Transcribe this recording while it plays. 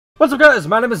What's up, guys?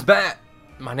 My name is Matt.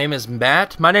 My name is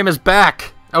Matt. My name is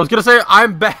back. I was gonna say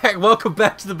I'm back. Welcome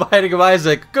back to the Binding of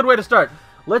Isaac. Good way to start.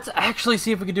 Let's actually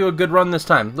see if we can do a good run this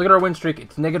time. Look at our win streak.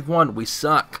 It's -1. We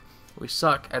suck. We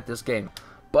suck at this game.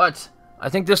 But I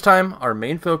think this time our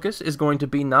main focus is going to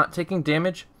be not taking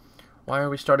damage. Why are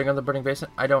we starting on the burning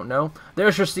basement? I don't know.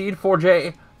 There's your seed.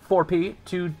 4J 4P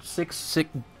 266.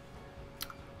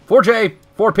 4J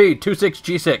 4P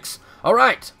 26G6. All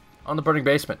right, on the burning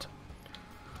basement.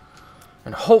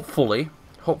 And hopefully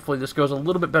this goes a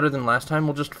little bit better than last time.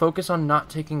 We'll just focus on not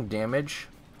taking damage.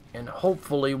 And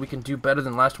hopefully we can do better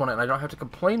than last one. And I don't have to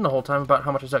complain the whole time about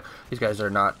how much I suck. These guys are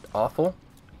not awful.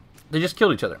 They just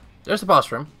killed each other. There's the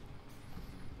boss room.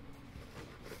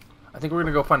 I think we're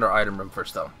going to go find our item room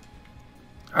first, though.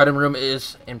 Item room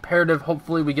is imperative.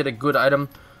 Hopefully we get a good item.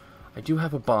 I do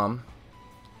have a bomb.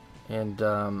 And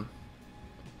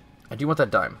I do want that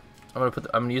dime. I'm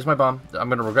going to use my bomb. I'm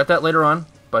going to regret that later on.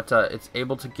 But it's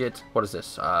able to get, what is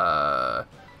this,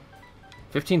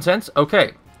 15 cents?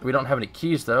 Okay, we don't have any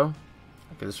keys, though.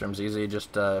 Okay, this room's easy.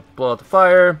 Just blow out the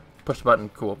fire, push the button,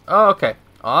 cool. Oh, okay,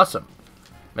 awesome.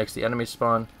 Makes the enemies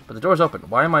spawn, but the door's open.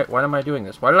 Why am I doing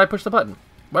this? Why did I push the button?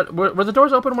 Were the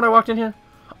doors open when I walked in here?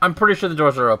 I'm pretty sure the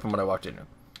doors are open when I walked in here.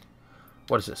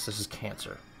 What is this? This is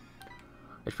cancer.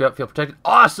 HP up, feel protected.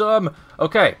 Awesome!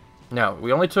 Okay, now,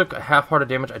 we only took a half-hearted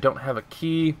damage. I don't have a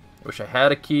key. I wish I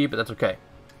had a key, but that's okay.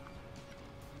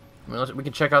 I mean, we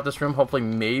can check out this room, hopefully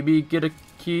maybe get a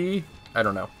key. I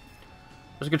don't know.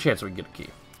 There's a good chance we can get a key.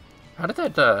 How did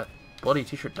that bloody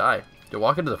t-shirt die? Did it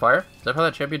walk into the fire? Is that how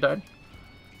that champion died?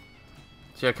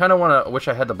 See, I kind of want to wish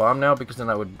I had the bomb now, because then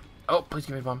I would... Oh, please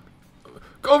give me a bomb.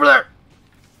 Go over there!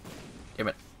 Damn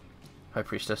it. High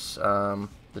Priestess. The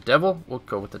devil? We'll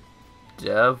go with the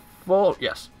devil.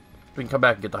 Yes. We can come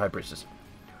back and get the High Priestess.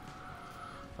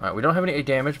 Alright, we don't have any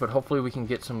damage, but hopefully we can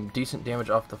get some decent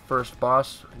damage off the first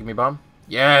boss. Give me a bomb.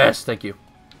 Yes, thank you.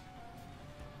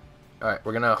 Alright,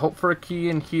 we're going to hope for a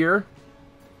key in here.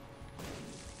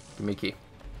 Give me a key.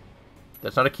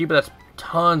 That's not a key, but that's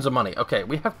tons of money. Okay,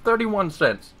 we have 31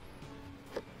 cents.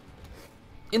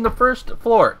 In the first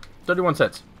floor. 31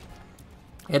 cents.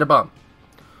 Hit a bomb.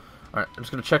 Alright, I'm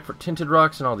just going to check for tinted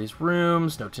rocks in all these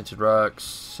rooms. No tinted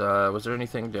rocks. Was there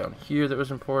anything down here that was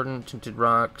important? Tinted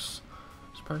rocks.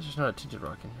 Surprised there's not a tinted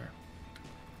rock in here.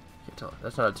 Can't tell.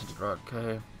 That's not a tinted rock.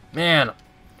 Okay. Man!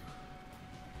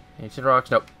 Any tinted rocks?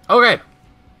 Nope. Okay!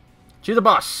 To the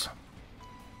boss.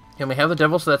 And we have the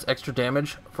devil, so that's extra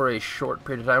damage for a short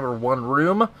period of time or one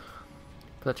room.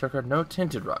 For that tarot card, no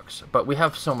tinted rocks. But we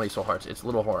have so many soul hearts. It's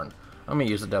Little Horn. I'm going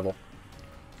to use the devil.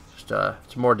 Just,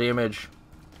 it's more damage.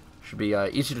 Should be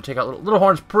easy to take out. Little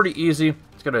Horn's pretty easy.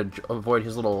 It's going to avoid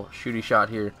his little shooty shot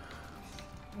here.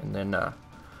 And then,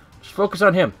 just focus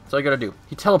on him. That's all you gotta do.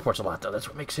 He teleports a lot, though. That's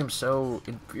what makes him so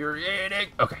infuriating.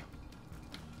 Okay.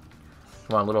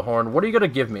 Come on, Little Horn. What are you gonna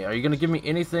give me? Are you gonna give me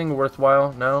anything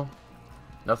worthwhile? No?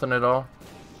 Nothing at all?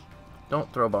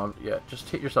 Don't throw bombs. Yeah, just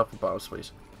hit yourself with bombs,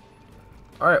 please.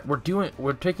 Alright,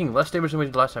 we're taking less damage than we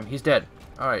did last time. He's dead.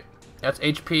 Alright. That's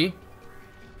HP.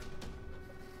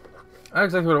 Not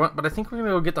exactly what I want, but I think we're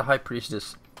gonna go get the High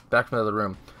Priestess back from the other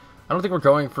room. I don't think we're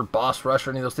going for boss rush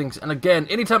or any of those things. And again,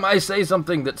 anytime I say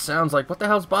something that sounds like, what the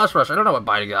hell's boss rush? I don't know what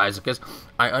Binding of Isaac is.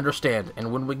 I understand.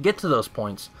 And when we get to those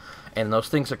points and those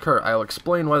things occur, I'll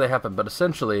explain why they happen. But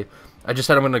essentially, I just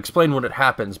said I'm going to explain when it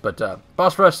happens. But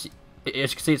boss rush, as you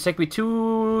can see, it's taken me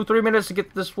 2-3 minutes to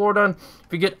get this floor done.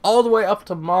 If you get all the way up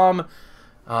to Mom,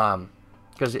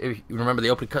 because if you remember the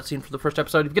opening cutscene for the first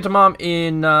episode, if you get to Mom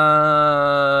in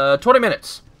 20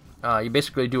 minutes. You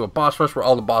basically do a boss rush where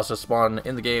all the bosses spawn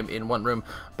in the game in one room,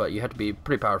 but you have to be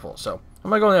pretty powerful. So,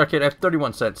 I'm going to go in the arcade. I have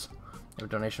 31 cents. I have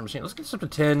a donation machine. Let's get this up to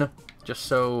 10, just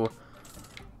so...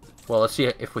 Well, let's see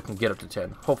if we can get up to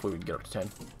 10. Hopefully we can get up to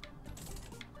 10.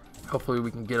 Hopefully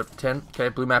we can get up to 10. Okay,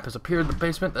 blue map has appeared in the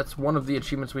basement. That's one of the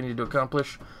achievements we need to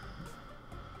accomplish.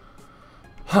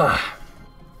 I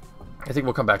think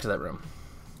we'll come back to that room.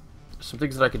 There's some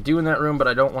things that I could do in that room, but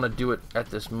I don't want to do it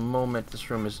at this moment. This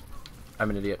room is...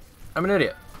 I'm an idiot. I'm an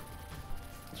idiot.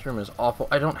 This room is awful.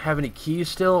 I don't have any keys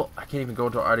still. I can't even go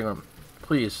into our item room.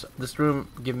 Please, this room,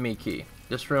 give me a key.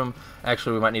 This room,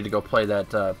 actually, we might need to go play that,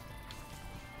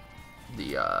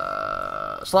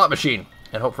 slot machine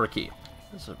and hope for a key.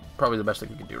 This is probably the best thing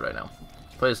we can do right now.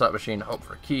 Play the slot machine, hope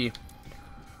for a key.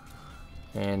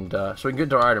 And, so we can get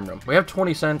into our item room. We have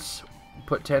 20 cents.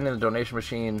 Put 10 in the donation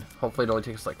machine. Hopefully it only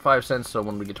takes like 5 cents, so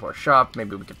when we get to our shop,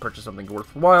 maybe we can purchase something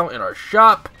worthwhile in our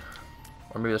shop.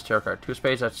 Or maybe this tarot card. 2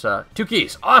 spades, that's 2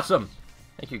 keys. Awesome!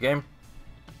 Thank you, game.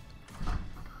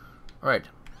 Alright.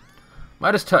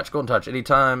 Midas touch, golden touch.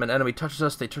 Anytime an enemy touches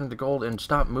us, they turn to gold and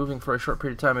stop moving for a short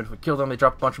period of time. And if we kill them, they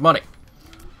drop a bunch of money.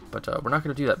 But we're not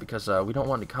going to do that because we don't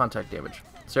want any contact damage.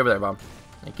 Stay over there, Bomb.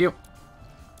 Thank you.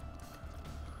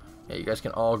 Yeah, you guys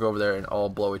can all go over there and all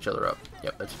blow each other up.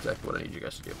 Yep, that's exactly what I need you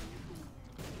guys to do.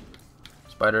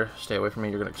 Spider, stay away from me.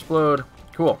 You're going to explode.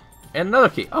 Cool. And another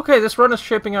key. Okay, this run is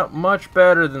shaping out much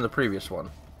better than the previous one.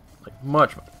 Like,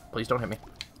 much. Please don't hit me.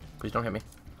 Please don't hit me.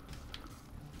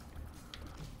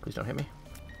 Please don't hit me.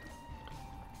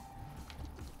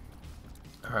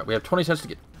 Alright, we have 20 cents to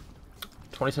get.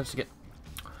 20 cents to get.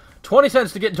 20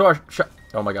 cents to get into our shop.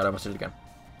 Oh my god, I almost did it again.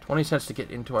 20 cents to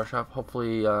get into our shop.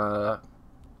 Hopefully,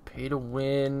 pay to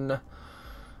win.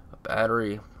 A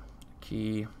battery.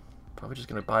 Key. Probably just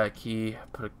gonna buy a key.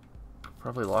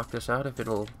 Probably lock this out if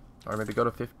it'll. Or maybe go to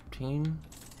 15.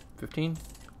 15?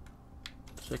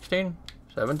 16?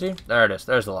 17? There it is.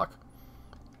 There's the lock.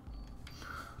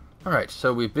 Alright,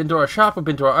 so we've been to our shop, we've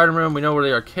been to our item room, we know where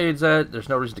the arcade's at. There's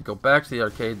no reason to go back to the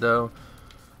arcade, though.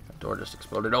 That door just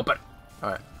exploded open.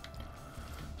 Alright.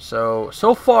 So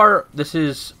far, this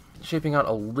is shaping out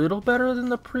a little better than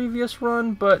the previous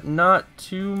run, but not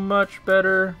too much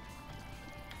better.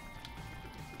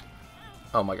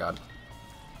 Oh my god.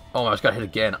 Oh, I just got hit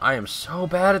again. I am so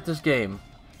bad at this game.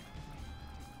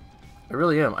 I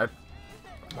really am.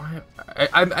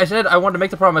 I said I wanted to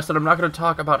make the promise that I'm not going to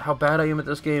talk about how bad I am at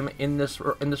this game in this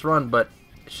run, but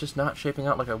it's just not shaping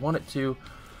out like I want it to,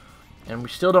 and we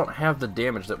still don't have the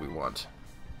damage that we want.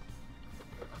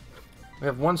 We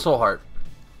have one soul heart.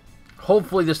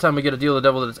 Hopefully this time we get a deal of the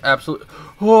devil that is absolute.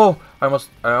 Oh, I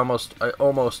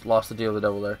almost lost the deal of the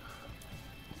devil there.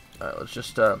 Alright, let's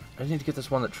just I need to get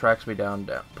this one that tracks me down.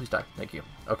 Please die. Thank you.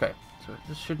 Okay, so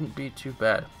this shouldn't be too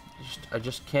bad. I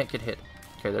just can't get hit.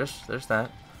 Okay, there's that.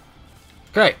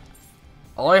 Okay,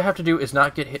 all I have to do is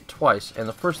not get hit twice, and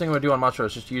the first thing I'm going to do on Monstro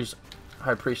is just use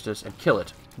High Priestess and kill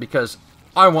it, because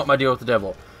I want my deal with the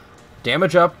devil.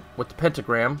 Damage up with the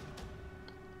pentagram.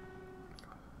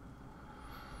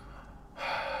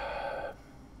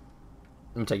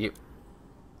 Let me take you.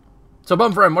 So,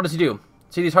 Bum Friend, what does he do?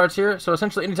 See these hearts here? So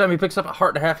essentially, anytime he picks up a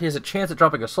heart and a half, he has a chance at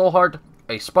dropping a soul heart,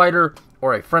 a spider,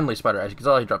 or a friendly spider. As you can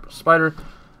tell, he dropped a spider.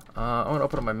 I'm going to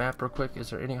open up my map real quick. Is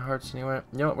there any hearts anywhere?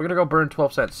 You know what? We're going to go burn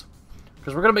 12 cents.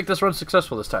 Because we're going to make this run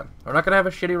successful this time. We're not going to have a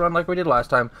shitty run like we did last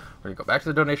time. We're going to go back to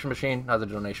the donation machine. Not the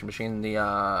donation machine, the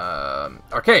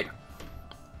arcade.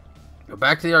 Go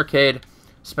back to the arcade.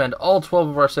 Spend all 12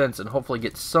 of our cents and hopefully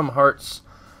get some hearts.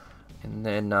 And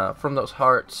then from those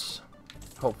hearts,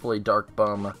 hopefully Dark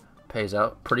Bum pays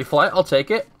out. Pretty Flight, I'll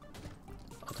take it.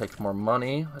 I'll take more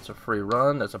money. That's a free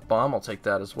run. That's a bomb. I'll take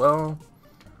that as well.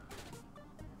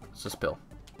 What's this pill?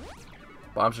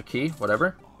 Bombs are key.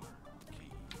 Whatever.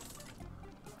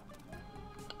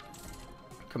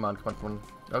 Come on, come on, come on.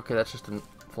 Okay, that's just a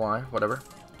fly. Whatever.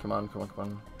 Come on, come on, come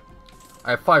on.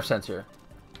 I have 5 cents here.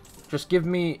 Just give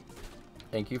me...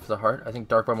 Thank you for the heart. I think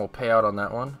Dark Bum will pay out on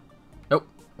that one. Nope.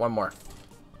 One more.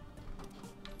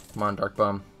 Come on, Dark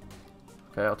Bum.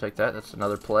 Okay, I'll take that. That's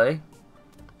another play.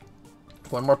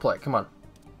 One more play. Come on.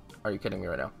 Are you kidding me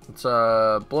right now? Let's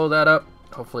blow that up.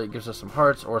 Hopefully it gives us some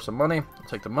hearts or some money. I'll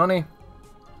take the money.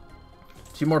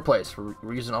 2 more plays.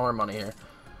 We're using all our money here.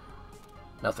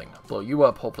 Nothing. Blow you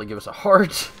up. Hopefully give us a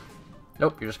heart.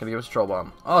 Nope, you're just going to give us a troll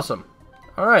bomb. Awesome.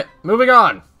 Alright, moving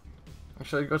on.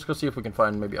 Actually, let's go see if we can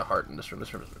find maybe a heart in this room.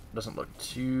 This room doesn't look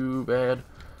too bad.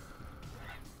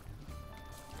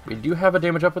 We do have a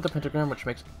damage up with the pentagram, which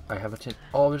makes... I have a tint...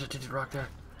 Oh, there's a tinted rock there.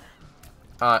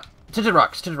 Tinted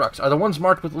rocks. Tinted rocks are the ones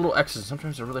marked with little X's.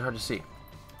 Sometimes they're really hard to see.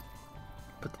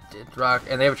 But the tinted rock...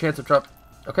 And they have a chance to drop...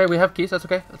 Okay, we have keys. That's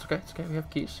okay. That's okay. It's okay. We have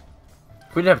keys.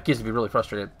 If we didn't have keys, I'd be really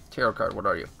frustrated. Tarot card, what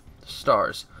are you?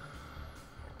 Stars.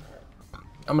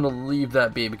 I'm going to leave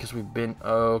that be because we've been...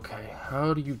 Okay,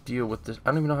 how do you deal with this? I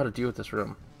don't even know how to deal with this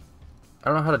room. I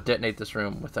don't know how to detonate this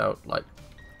room without, like...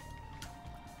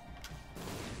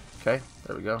 Okay,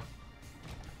 there we go.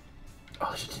 Oh,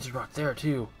 there's a tinted rock there,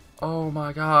 too. Oh,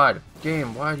 my God.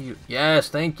 Game, why do you... Yes,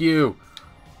 thank you.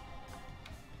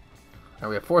 Now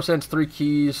we have 4 cents, 3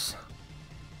 keys.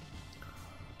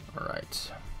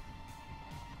 Alright.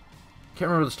 Can't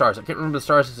remember the stars. I can't remember the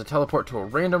stars. It's a teleport to a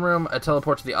random room, a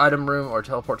teleport to the item room, or a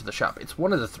teleport to the shop. It's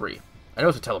one of the 3. I know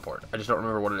it's a teleport. I just don't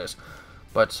remember what it is.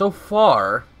 But so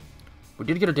far, we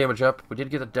did get a damage up. We did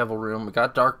get a devil room. We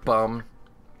got Dark Bum.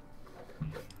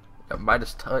 Got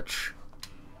Midas Touch.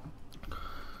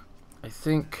 I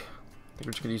think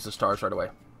we're just going to use the stars right away.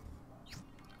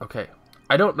 Okay.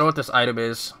 I don't know what this item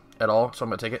is at all, so I'm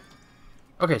going to take it.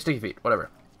 Okay, Sticky Feet. Whatever.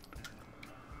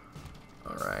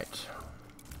 Alright.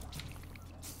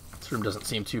 This room doesn't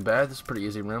seem too bad. This is a pretty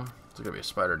easy room. It's There's gonna be a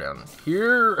spider down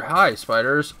here. Hi,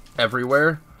 spiders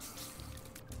everywhere.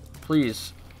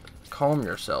 Please, calm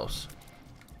yourselves.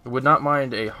 I would not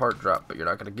mind a heart drop, but you're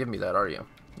not gonna give me that, are you?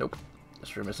 Nope.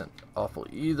 This room isn't awful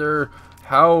either.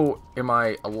 How am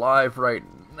I alive right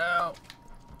now?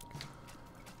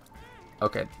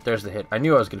 Okay, there's the hit. I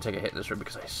knew I was gonna take a hit in this room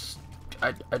because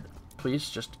I please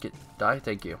just die.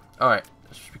 Thank you. All right,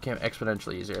 this became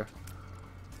exponentially easier.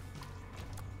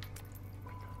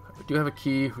 We do have a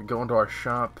key. We go into our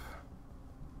shop.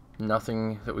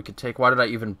 Nothing that we could take. Why did I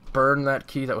even burn that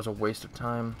key? That was a waste of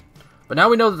time. But now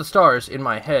we know that the stars, in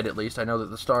my head at least, I know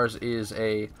that the stars is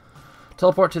a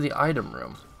teleport to the item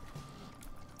room.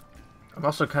 I'm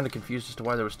also kind of confused as to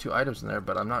why there was 2 items in there,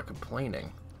 but I'm not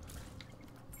complaining.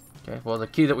 Okay, well, the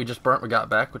key that we just burnt we got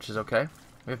back, which is okay.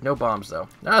 We have no bombs, though.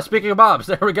 Ah, speaking of bombs,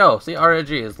 there we go. See,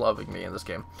 RNG is loving me in this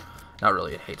game. Not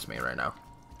really, it hates me right now.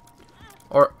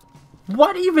 Or,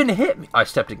 what even hit me? I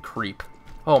stepped in creep.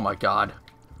 Oh my god.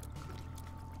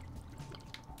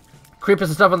 Creep is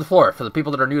the stuff on the floor for the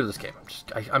people that are new to this game.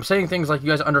 I'm saying things like you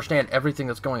guys understand everything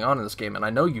that's going on in this game, and I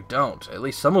know you don't. At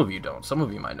least some of you don't. Some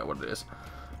of you might know what it is.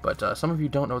 But some of you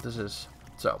don't know what this is.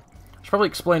 So, I should probably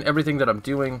explain everything that I'm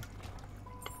doing.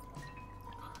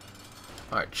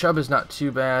 Alright, Chubb is not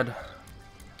too bad.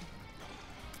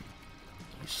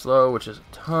 He's slow, which is a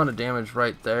ton of damage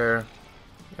right there.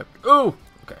 Yep. Oh!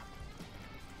 Okay.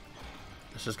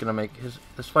 This is gonna make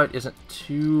this fight isn't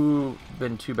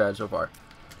been too bad so far.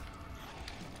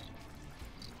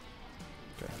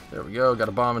 Okay, there we go. Got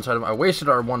a bomb inside of him. I wasted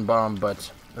our 1 bomb,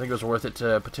 but I think it was worth it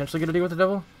to potentially get a deal with the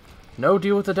devil. No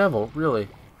deal with the devil, really.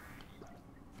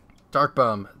 Dark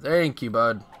bomb. Thank you,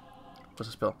 bud. What's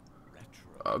the spell?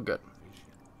 Oh, good.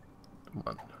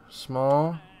 One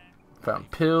small.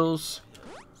 Found pills.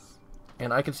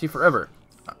 And I can see forever.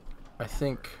 I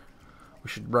think we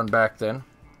should run back then.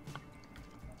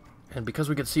 And because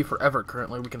we can see forever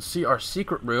currently, we can see our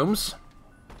secret rooms.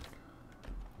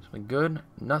 Something good?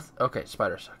 Nothing. Okay,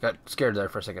 spiders. I got scared there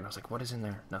for a second. I was like, what is in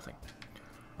there? Nothing.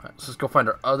 Alright, so let's go find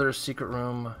our other secret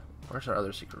room. Where's our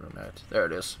other secret room at? There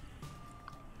it is.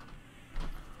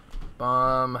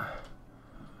 Bomb.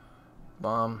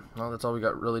 Bomb. Well, that's all we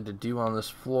got really to do on this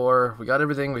floor. We got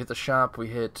everything. We hit the shop. We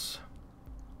hit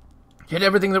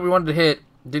everything that we wanted to hit.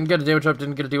 Didn't get a damage up.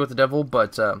 Didn't get a deal with the devil.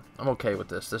 But I'm okay with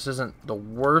this. This isn't the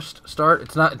worst start.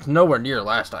 It's not. It's nowhere near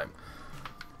last time.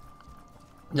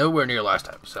 Nowhere near last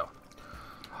time. So.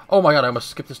 Oh my god! I almost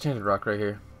skipped the standard rock right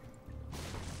here.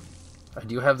 I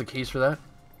do have the keys for that.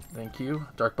 Thank you.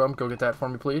 Dark Bum, go get that for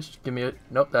me, please. Give me a...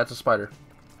 Nope, that's a spider.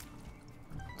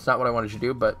 It's not what I wanted you to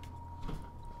do, but...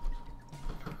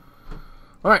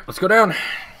 Alright, let's go down.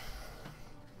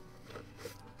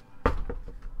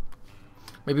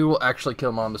 Maybe we'll actually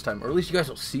kill Mom this time. Or at least you guys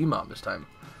will see Mom this time.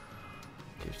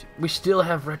 We still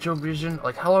have retrovision.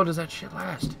 Like, how long does that shit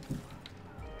last?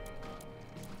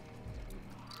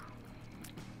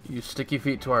 Use sticky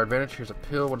feet to our advantage. Here's a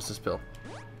pill. What is this pill?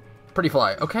 Pretty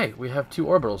fly. Okay, we have 2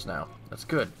 orbitals now. That's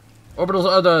good. Orbitals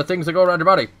are the things that go around your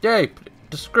body. Yay!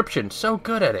 Description. So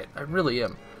good at it. I really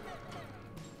am.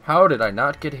 How did I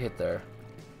not get hit there?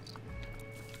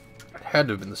 It had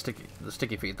to have been the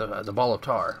sticky feet, the ball of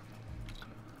tar.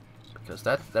 Because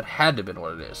that had to have been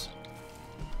what it is.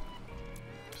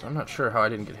 So I'm not sure how I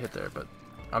didn't get hit there, but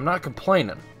I'm not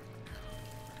complaining.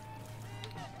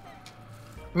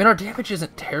 I mean, our damage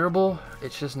isn't terrible.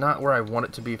 It's just not where I want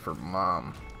it to be for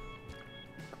Mom.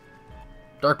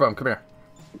 Dark Bum, come here.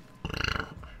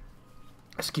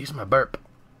 Excuse my burp.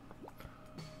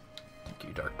 Thank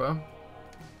you, Dark Bum.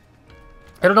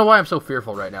 I don't know why I'm so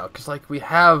fearful right now, because, like, we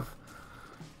have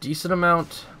decent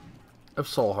amount of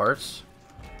soul hearts.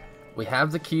 We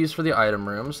have the keys for the item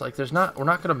rooms. Like, we're not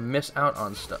going to miss out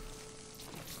on stuff.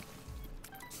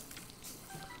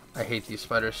 I hate these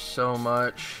spiders so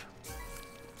much.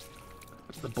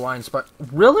 The blind spot.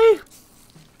 Really?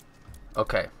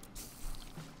 Okay.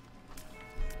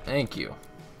 Thank you.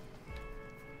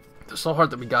 The soul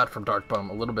heart that we got from Dark Bum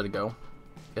a little bit ago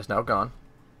is now gone.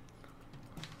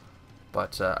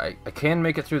 But I can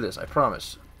make it through this, I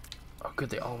promise. Oh,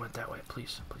 good, they all went that way.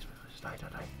 Please, please, please, die, die,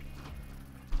 die.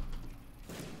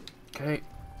 Okay.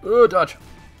 Ooh, dodge.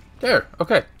 There.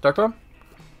 Okay, Dark Bum.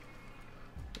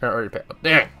 You're not ready to pay. Oh,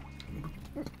 dang.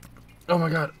 Oh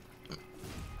my god.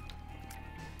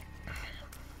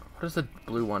 What does the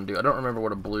blue one do? I don't remember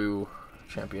what a blue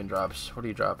champion drops. What do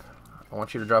you drop? I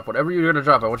want you to drop whatever you're going to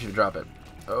drop. I want you to drop it.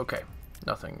 Okay.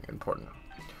 Nothing important.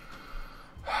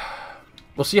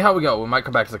 We'll see how we go. We might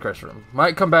come back to the curse room.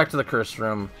 Might come back to the curse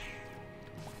room.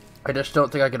 I just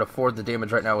don't think I can afford the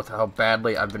damage right now with how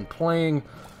badly I've been playing.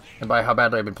 And by how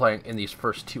badly I've been playing in these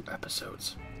first 2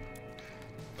 episodes.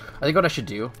 I think what I should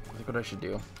do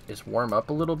is warm up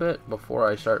a little bit before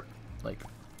I start, like,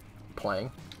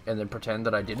 playing. And then pretend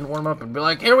that I didn't warm up and be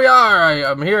like, here we are!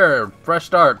 I'm here! Fresh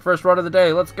start! First run of the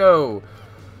day! Let's go!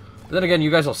 But then again,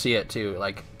 you guys will see it too.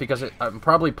 Like, because I'm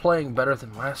probably playing better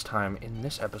than last time in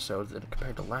this episode than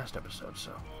compared to last episode,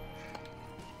 so.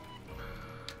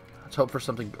 Let's hope for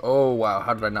something. Oh, wow.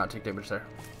 How did I not take damage there?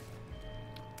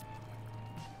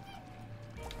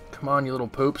 Come on, you little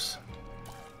poops.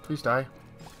 Please die.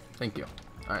 Thank you.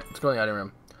 Alright, let's go in the item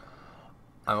room.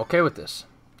 I'm okay with this.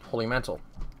 Holy Mantle.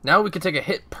 Now we can take a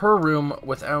hit per room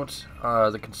without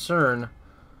the concern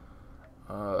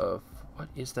of... What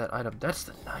is that item? That's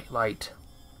the Nightlight.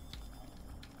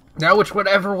 Now,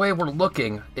 whatever way we're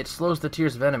looking, it slows the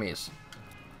tiers of enemies.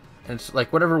 And it's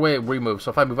like whatever way we move.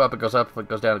 So if I move up, it goes up. If it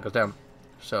goes down, it goes down.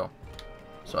 So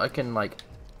I can, like,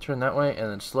 turn that way and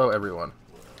then slow everyone.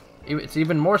 It's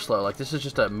even more slow. Like, this is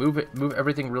just a move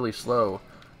everything really slow.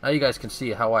 Now you guys can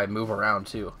see how I move around,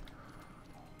 too.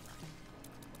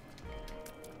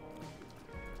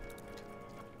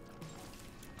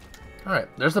 Alright,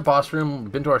 there's the boss room.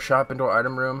 We've been to our shop, been to our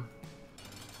item room.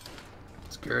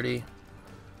 Security.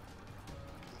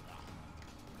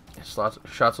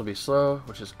 Shots will be slow,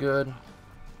 which is good.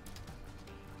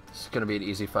 This is going to be an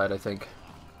easy fight, I think.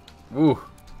 Woo!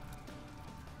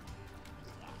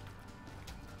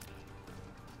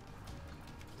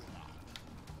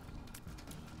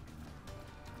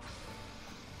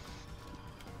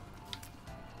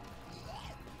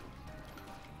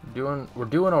 We're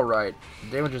doing alright.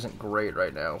 Damage isn't great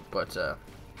right now, but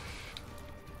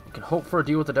we can hope for a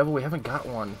deal with the devil. We haven't got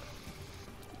one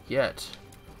yet.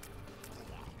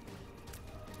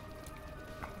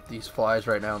 These flies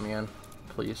right now, man.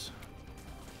 Please.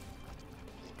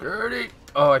 Dirty!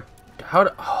 Oh,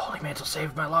 Holy Mantle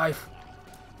saved my life.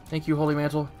 Thank you, Holy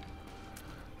Mantle.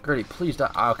 Gertie, please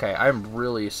die. Okay, I'm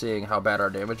really seeing how bad our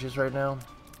damage is right now.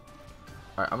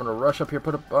 Alright, I'm gonna rush up here,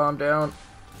 put a bomb down.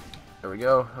 There we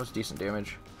go. That was decent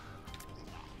damage.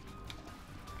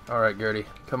 Alright, Gertie.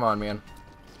 Come on, man.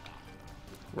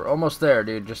 We're almost there,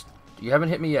 dude. You haven't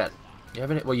hit me yet.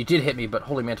 Well, you did hit me, but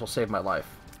Holy Mantle saved my life.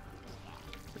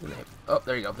 Oh,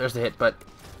 there you go. There's the hit, but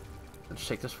let's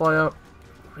take this fly out.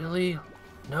 Really?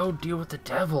 No deal with the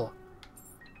devil.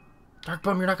 Dark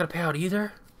Bum, you're not going to pay out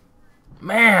either?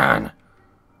 Man!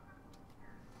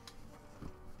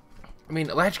 I mean,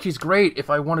 Latchkey's great if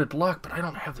I wanted luck, but I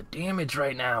don't have the damage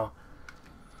right now.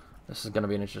 This is going to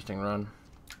be an interesting run.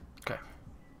 Okay.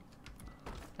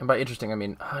 And by interesting, I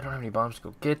mean, I don't have any bombs to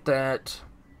go get that.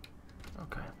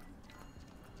 Okay.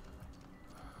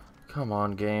 Come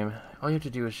on, game. All you have to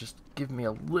do is just give me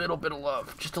a little bit of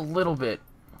love. Just a little bit.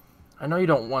 I know you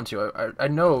don't want to. I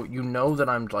know you know that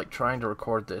I'm, like, trying to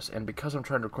record this. And because I'm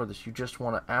trying to record this, you just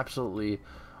want to absolutely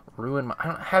ruin my... I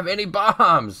don't have any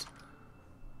bombs!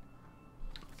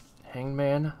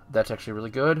 Hangman. That's actually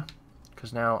really good.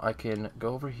 Because now I can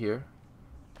go over here.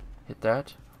 Hit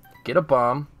that. Get a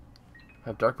bomb.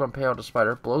 Have Dark Bomb pay out a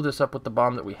spider. Blow this up with the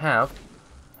bomb that we have.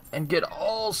 And get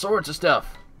all sorts of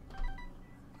stuff.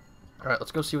 Alright,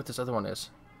 let's go see what this other one is.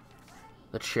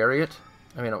 The Chariot.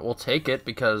 I mean, we'll take it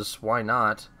because why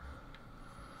not?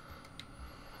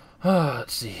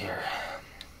 Let's see here.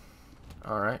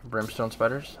 Alright, Brimstone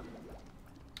Spiders.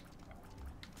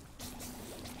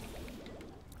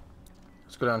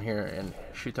 Let's go down here and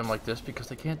shoot them like this because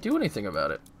they can't do anything about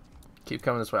it. Keep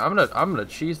coming this way. I'm gonna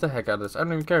cheese the heck out of this. I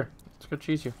don't even care. Let's go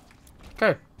cheese you.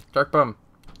 Okay, Dark Bum.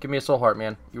 Give me a soul heart,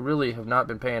 man. You really have not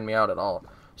been paying me out at all.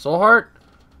 Soul heart?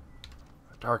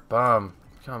 Dark Bum.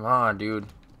 Come on, dude.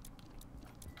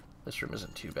 This room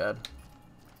isn't too bad.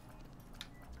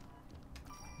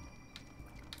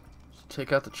 Let's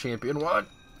take out the champion one.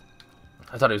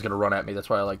 I thought he was going to run at me. That's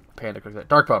why I, like, panicked like that.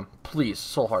 Dark Bum, please.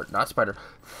 Soul heart, not spider.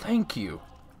 Thank you.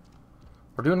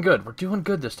 We're doing good. We're doing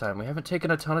good this time. We haven't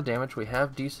taken a ton of damage. We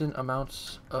have decent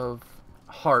amounts of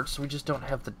hearts. We just don't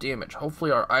have the damage.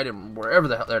 Hopefully our item, wherever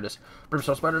the hell... There it is.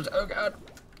 Brimstone spiders. Oh, God.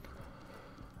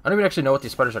 I don't even actually know what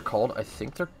these spiders are called. I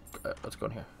think they're... let's go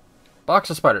in here. Box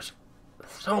of spiders.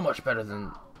 So much better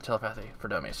than telepathy for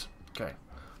dummies. Okay.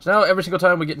 So now every single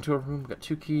time we get into a room, we got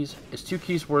 2 keys. Is 2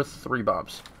 keys worth 3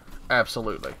 bombs?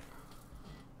 Absolutely.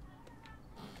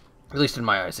 At least in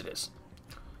my eyes it is.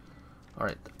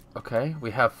 Alright. Okay.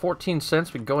 We have 14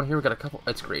 cents. We can go in here. We got a couple...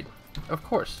 It's greed. Of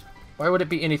course. Why would it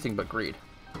be anything but greed?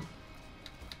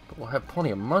 But we'll have plenty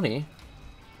of money.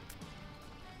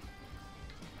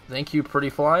 Thank you, pretty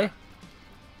fly.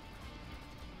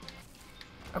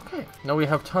 Okay, now we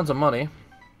have tons of money.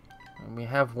 And we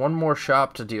have one more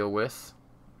shop to deal with.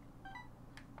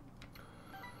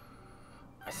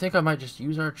 I think I might just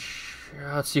use our...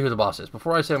 Let's see who the boss is.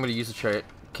 Before I say I'm going to use the chariot,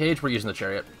 cage, we're using the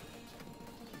chariot.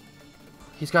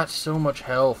 He's got so much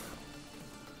health.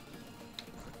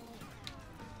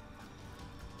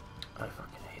 I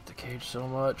fucking hate the cage so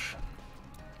much.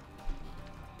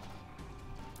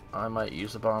 I might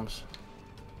use the bombs.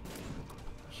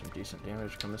 Some decent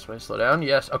damage. Come this way. Slow down.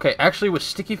 Yes. Okay, actually with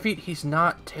sticky feet, he's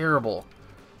not terrible.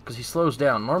 Because he slows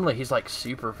down. Normally he's like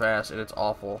super fast and it's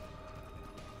awful.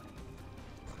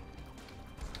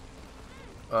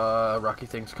 Rocky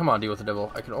things. Come on, deal with the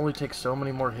devil. I can only take so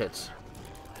many more hits.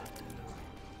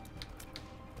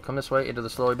 Come this way into the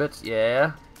slowy bits.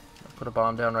 Yeah. Put a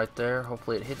bomb down right there.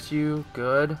 Hopefully it hits you.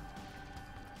 Good.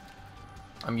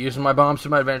 I'm using my bombs to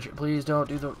my advantage. Please don't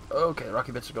do the... Okay,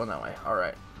 rocky bits are going that way.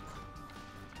 Alright.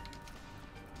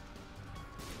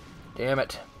 Damn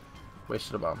it.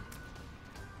 Wasted a bomb.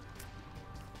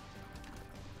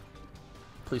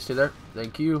 Please stay there.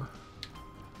 Thank you.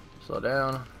 Slow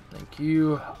down. Thank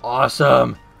you.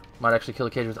 Awesome! Might actually kill the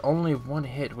cage with only one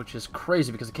hit, which is crazy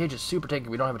because the cage is super tanky.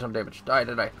 We don't have a ton of damage. Die,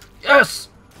 did I? Yes!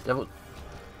 Devil.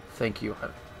 Thank you.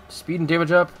 Speed and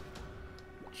damage up.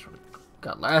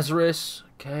 Got Lazarus.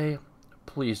 Okay.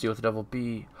 Please deal with the devil.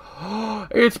 B.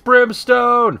 It's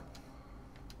Brimstone!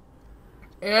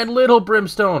 And little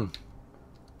Brimstone.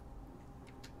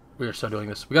 We are so doing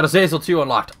this. We got Azazel 2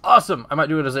 unlocked. Awesome! I might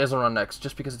do an Azazel run next,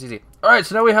 just because it's easy. Alright,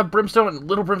 so now we have Brimstone and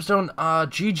Little Brimstone.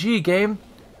 GG, game.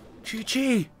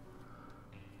 GG.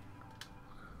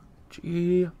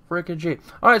 G frickin' G.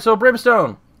 Alright, so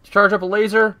Brimstone. Charge up a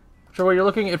laser. Show where you're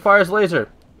looking. It fires a laser.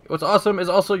 What's awesome is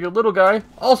also your little guy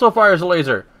also fires a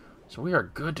laser. So we are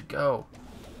good to go.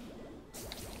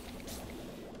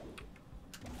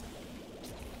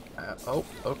 Oh,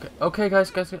 okay. Okay,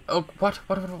 guys. Oh, what?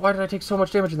 Why did I take so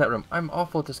much damage in that room? I'm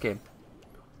awful at this game.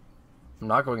 I'm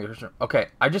not going to this room. Okay,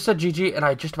 I just said GG, and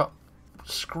I just about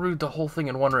screwed the whole thing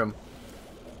in one room.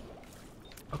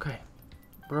 Okay.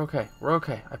 We're okay. We're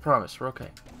okay. I promise. We're okay.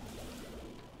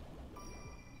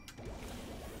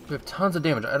 We have tons of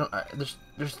damage.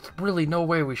 There's really no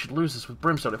way we should lose this with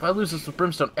Brimstone. If I lose this with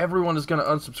Brimstone, everyone is going to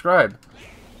unsubscribe.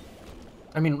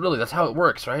 I mean, really, that's how it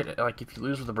works, right? Like, if you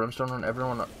lose with the Brimstone run,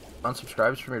 everyone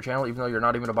unsubscribes from your channel, even though you're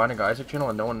not even a Binding of Isaac channel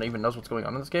and no one even knows what's going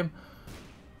on in this game.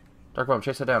 Dark Bomb,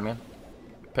 chase that down, man.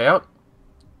 Payout?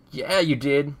 Yeah, you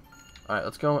did. Alright,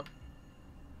 let's go.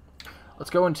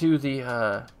 Let's go into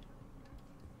the,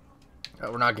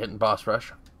 we're not getting boss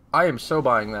rush. I am so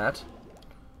buying that.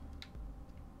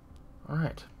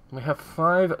 Alright. We have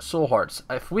 5 soul hearts.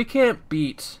 If we can't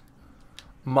beat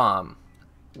Mom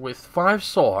with 5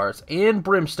 soul hearts and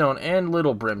Brimstone and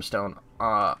Little Brimstone,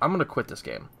 I'm going to quit this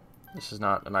game. This is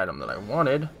not an item that I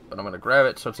wanted, but I'm going to grab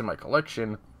it so it's in my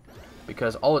collection,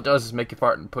 because all it does is make you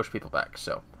fart and push people back,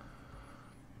 so.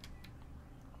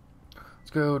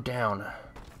 Let's go down.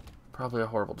 Probably a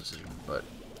horrible decision, but...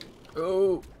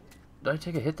 Oh! Did I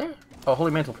take a hit there? Oh, Holy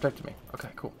Mantle protected me. Okay,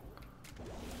 cool.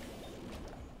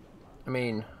 I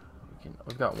mean,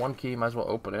 we've got one key, might as well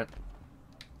open it.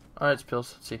 Alright, it's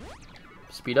pills. Let's see.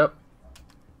 Speed up.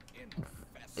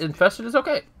 Infested is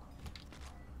okay.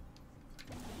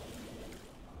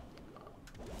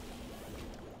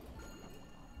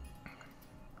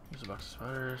 Use a box of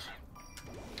spiders.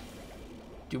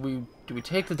 Do we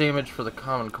take the damage for the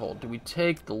common cold? Do we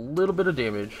take the little bit of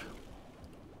damage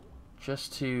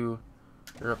just to...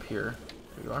 You're up here.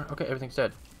 There you are. Okay, everything's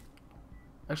dead.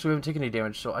 Actually, we haven't taken any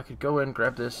damage, so I could go in,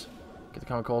 grab this, get the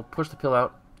common cold, push the pill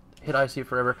out, hit IC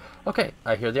forever. Okay,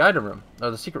 I hear the item room.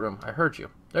 Oh, the secret room. I heard you.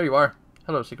 There you are.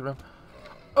 Hello, secret room.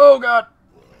 Oh, God!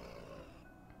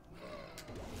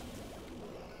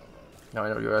 Now I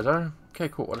know where you guys are. Okay,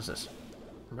 cool. What is this?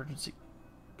 Emergency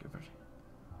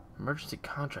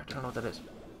contract. I don't know what that is.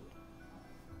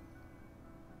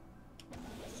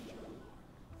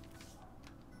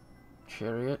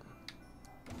 Chariot.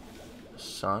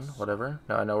 Sun. Whatever.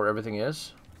 Now I know where everything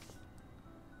is.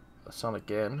 The sun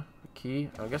again. The key.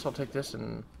 I guess I'll take this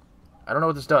and... I don't know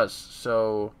what this does,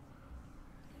 so...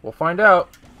 We'll find out.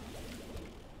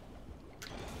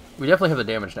 We definitely have the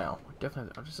damage now.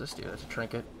 Definitely. What does this do? That's a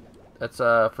trinket. That's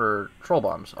for troll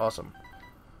bombs. Awesome.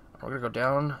 We're gonna go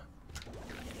down.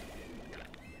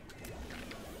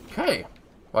 Okay.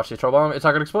 Watch the troll bomb. It's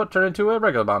not gonna explode. Turn into a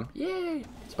regular bomb. Yay!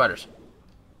 Spiders.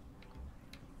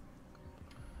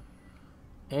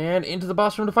 And into the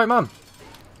boss room to fight Mom.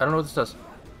 I don't know what this does.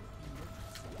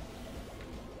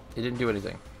 It didn't do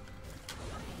anything.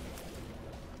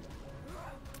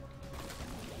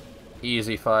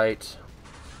 Easy fight.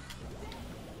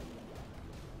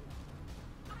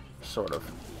 Sort of.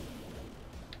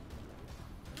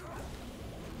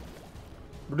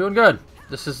 We're doing good.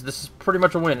 This is pretty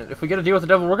much a win. If we get a deal with the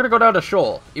devil, we're gonna go down to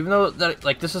Shoal. Even though that,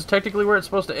 like, this is technically where it's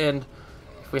supposed to end.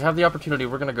 If we have the opportunity,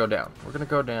 we're gonna go down. We're gonna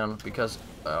go down because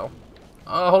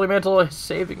Holy Mantle is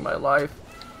saving my life.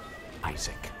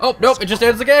 Isaac. Oh nope! It just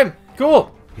ends the game.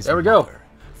 Cool. There we go.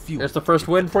 There's the first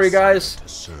win for you guys.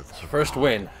 First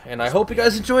win. And I hope you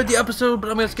guys enjoyed the episode, but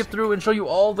I'm going to skip through and show you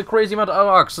all the crazy amount of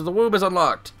unlocks. So the womb is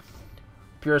unlocked.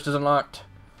 Purist is unlocked.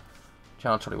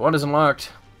 Challenge 21 is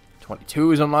unlocked.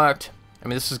 22 is unlocked. I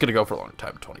mean, this is going to go for a long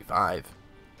time. 25.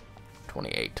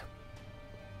 28.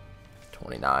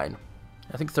 29.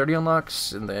 I think 30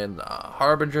 unlocks. And then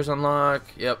Harbinger's unlock.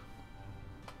 Yep.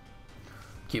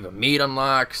 Keep a Meat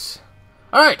unlocks.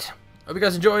 Alright. Hope you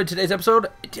guys enjoyed today's episode.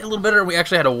 It did a little better. We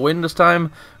actually had a win this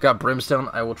time. Got Brimstone.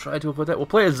 I will try to avoid that. We'll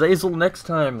play Azazel next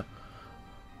time.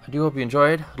 I do hope you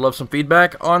enjoyed. I'd love some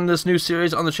feedback on this new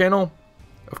series on the channel.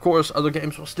 Of course, other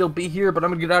games will still be here, but I'm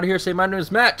going to get out of here. Say my name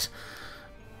is Matt.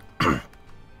 I'm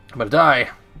going to die,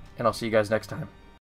 and I'll see you guys next time.